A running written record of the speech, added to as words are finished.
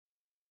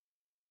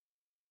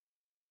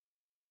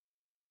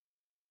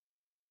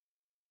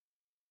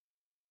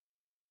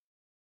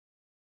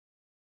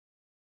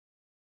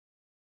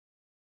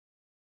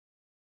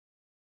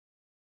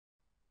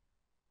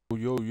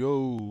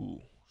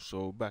Yo,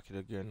 so back it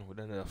again with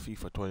another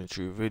FIFA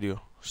 23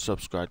 video.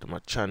 Subscribe to my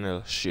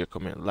channel, share,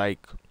 comment,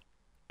 like,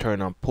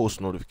 turn on post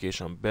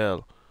notification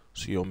bell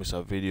so you don't miss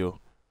a video.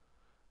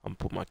 I'm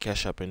put my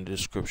cash app in the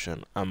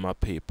description and my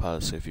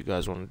PayPal, so if you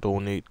guys want to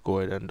donate, go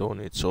ahead and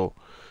donate. So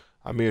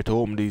I'm here to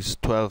open these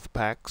 12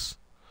 packs.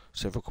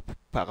 So if I could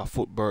pack a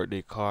foot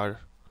birthday card,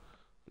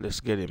 let's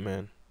get it,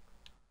 man.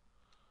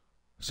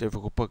 So if I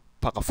could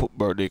pack a foot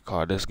birthday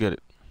card, let's get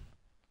it.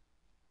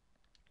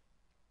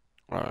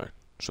 Alright,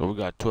 so we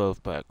got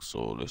 12 packs,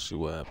 so let's see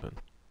what happened.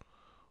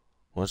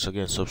 Once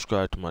again,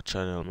 subscribe to my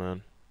channel,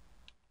 man.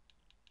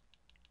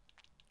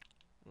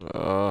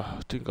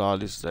 I think all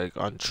this is like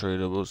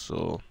untradeable,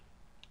 so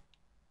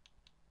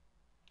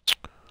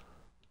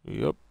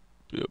yep.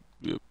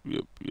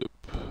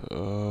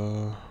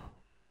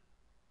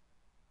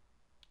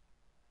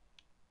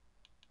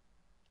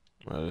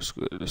 Alright,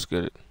 let's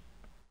get it.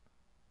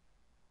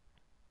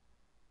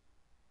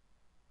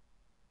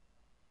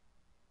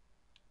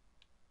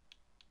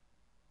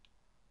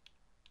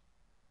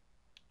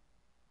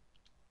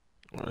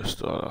 Alright, let's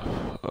start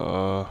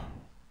off.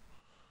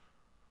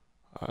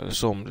 Alright,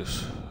 let's open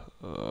this.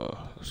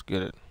 Let's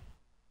get it.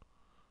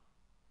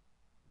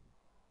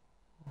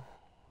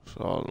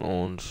 So all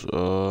loans,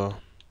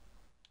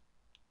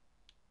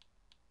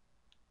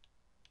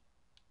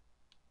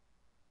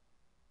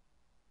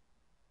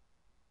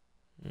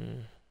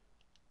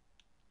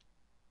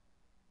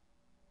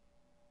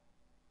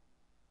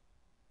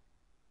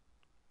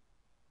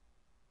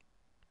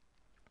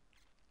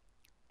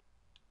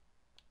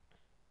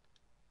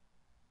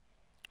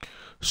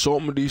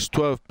 some of these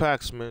 12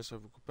 packs, man, so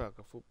if we could pack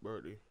a foot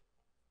birthday.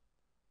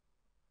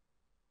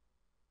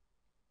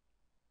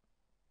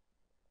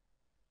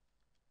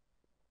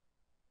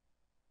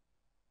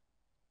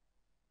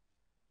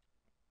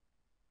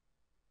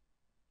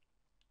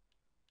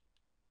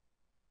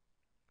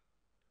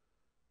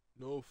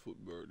 No foot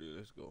birthday,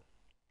 let's go.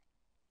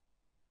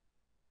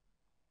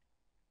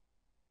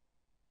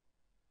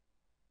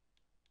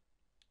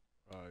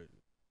 Alright,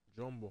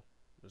 Jumbo,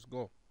 let's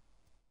go.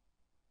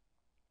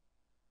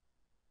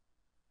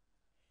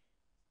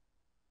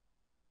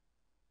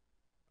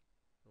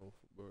 No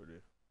foot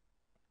birthday.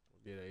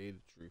 We'll get an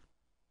 83.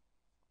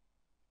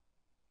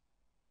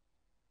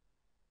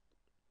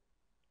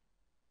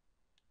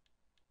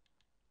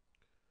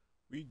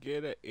 We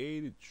get an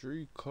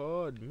 83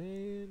 card,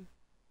 man.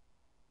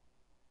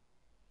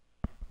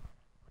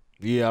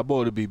 Yeah, I'm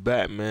about to be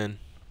back, man.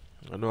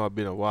 I know I've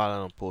been a while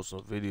and I'm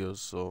posting videos,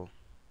 so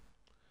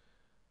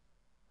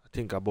I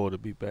think I'm about to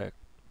be back.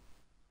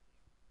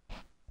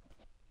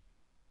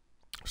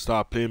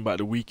 Start playing by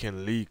the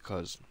weekend league,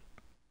 cause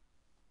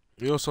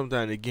you know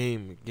sometimes the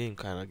game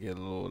kind of get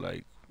a little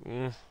like,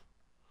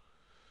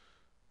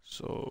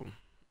 so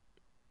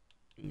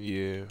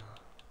yeah.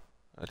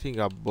 I think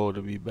I'm about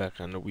to be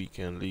back on the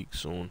weekend league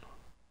soon.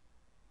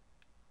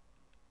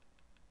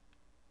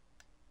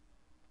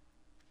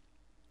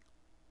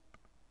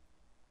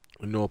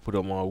 You know, I put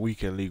up my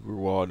weekend league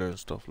reward and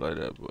stuff like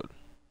that, but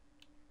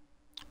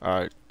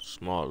alright,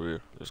 small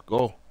rear. Let's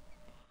go.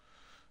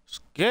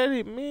 Let's get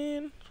it,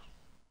 man.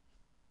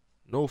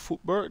 No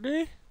foot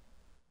birthday?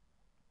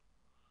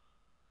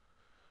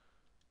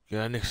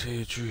 Yeah, next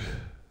 83.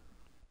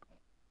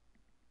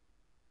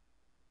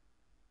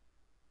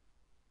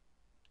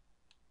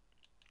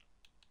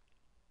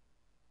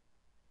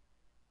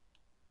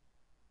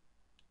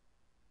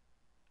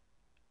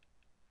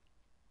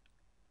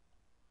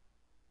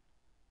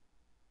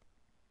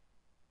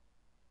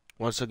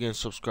 Once again,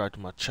 subscribe to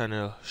my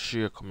channel,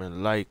 share, comment,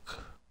 like,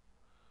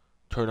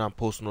 turn on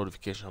post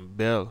notification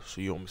bell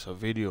so you don't miss a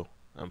video,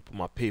 and put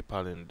my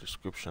PayPal in the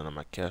description and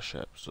my cash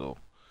app. So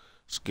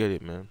let's get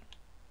it, man.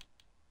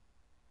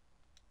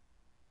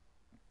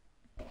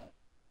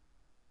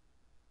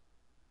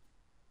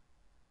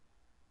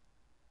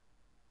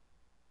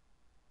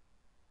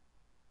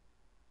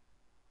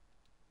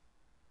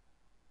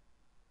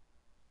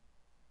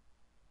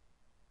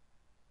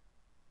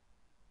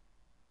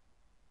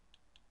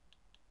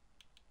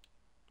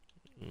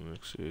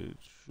 Next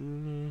age.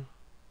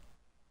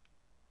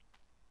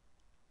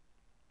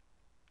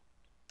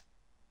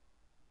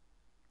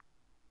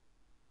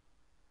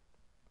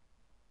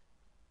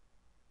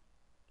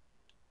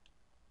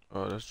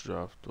 Oh, that's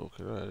draft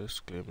token. Alright, let's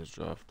claim his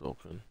draft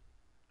token.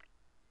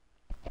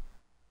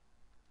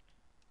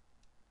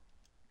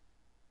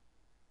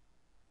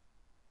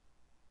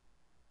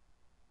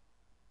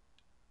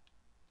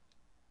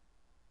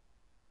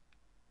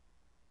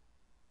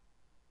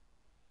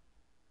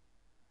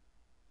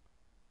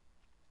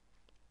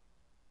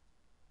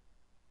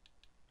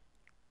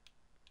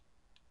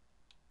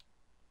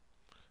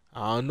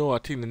 I don't know. I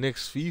think the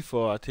next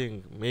FIFA, I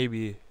think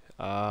maybe,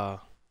 I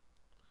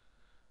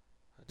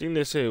think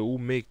they say we'll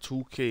make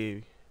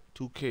 2K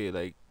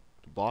like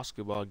the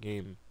basketball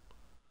game,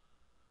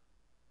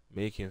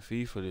 making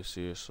FIFA this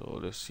year. So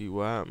let's see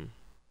what happens.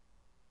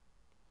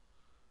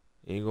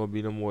 Ain't gonna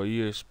be no more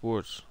EA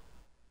Sports.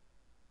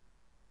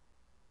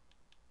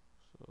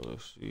 So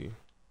let's see.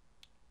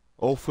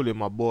 Hopefully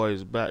my boy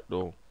is back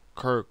though,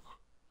 Kirk.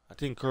 I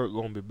think Kirk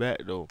gonna be back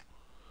though.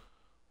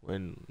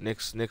 When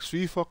next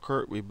FIFA,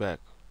 Kirk be back.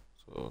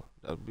 So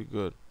that'll be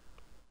good.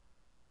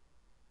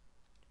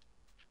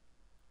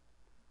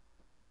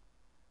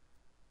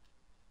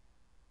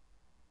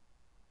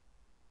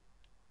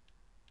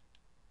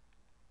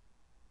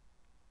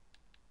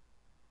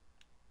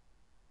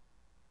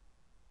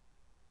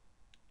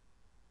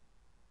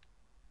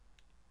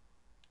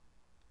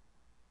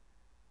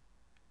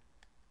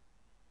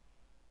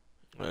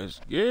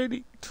 Let's get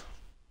it.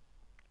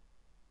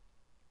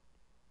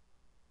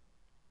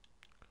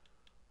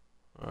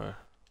 Alright.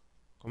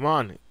 Come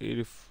on.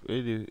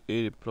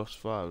 80 plus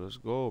 5. Let's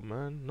go,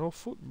 man. No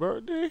foot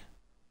birthday.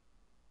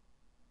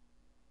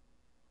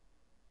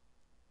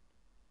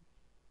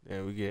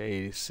 Then we get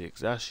 86.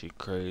 That shit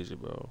crazy,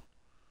 bro.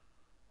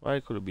 Why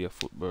could it be a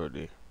foot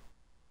birthday?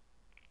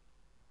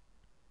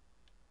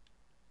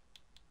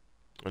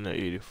 And the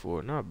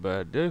 84. Not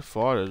bad. They're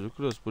fathers. We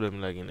could just put them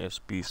like in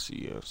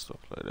SPC and stuff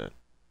like that.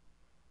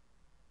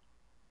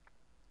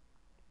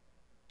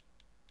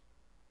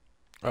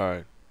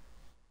 Alright.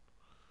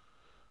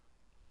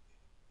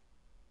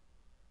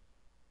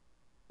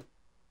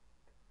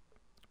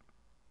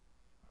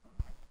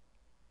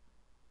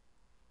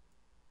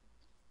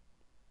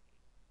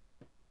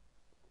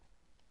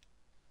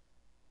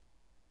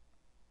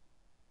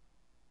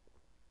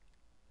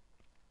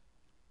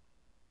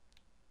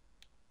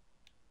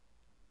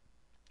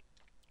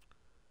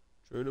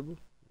 Tradable?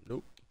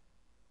 Nope.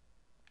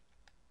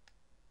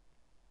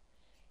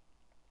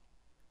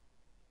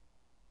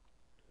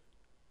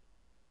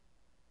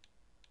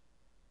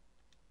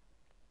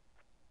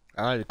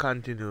 I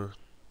continue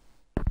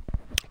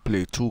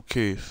play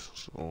 2K.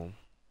 So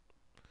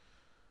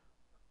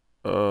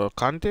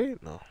Kante?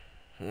 No.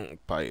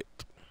 Buy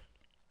it.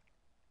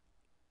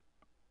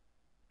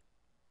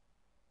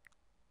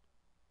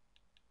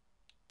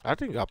 I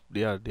think up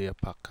there they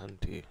pack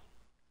Kante.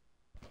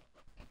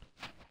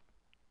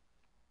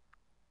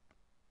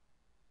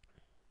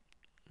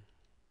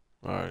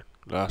 Alright,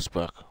 last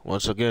pack.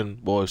 Once again,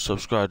 boys,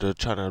 subscribe to the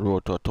channel.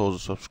 Road to 1,000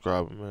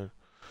 subscribers, man.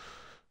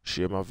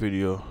 Share my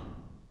video.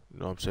 You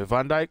know what I'm saying?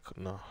 Van Dyke?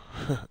 No.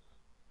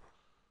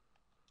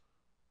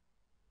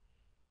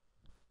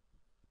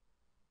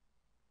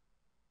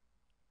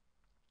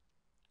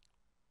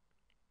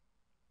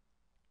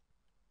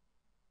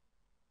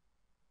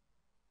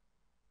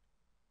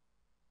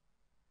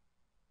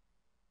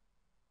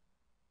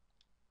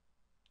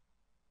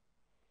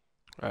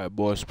 Alright,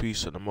 boys,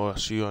 peace, and I'm gonna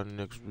see you on the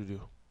next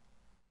video.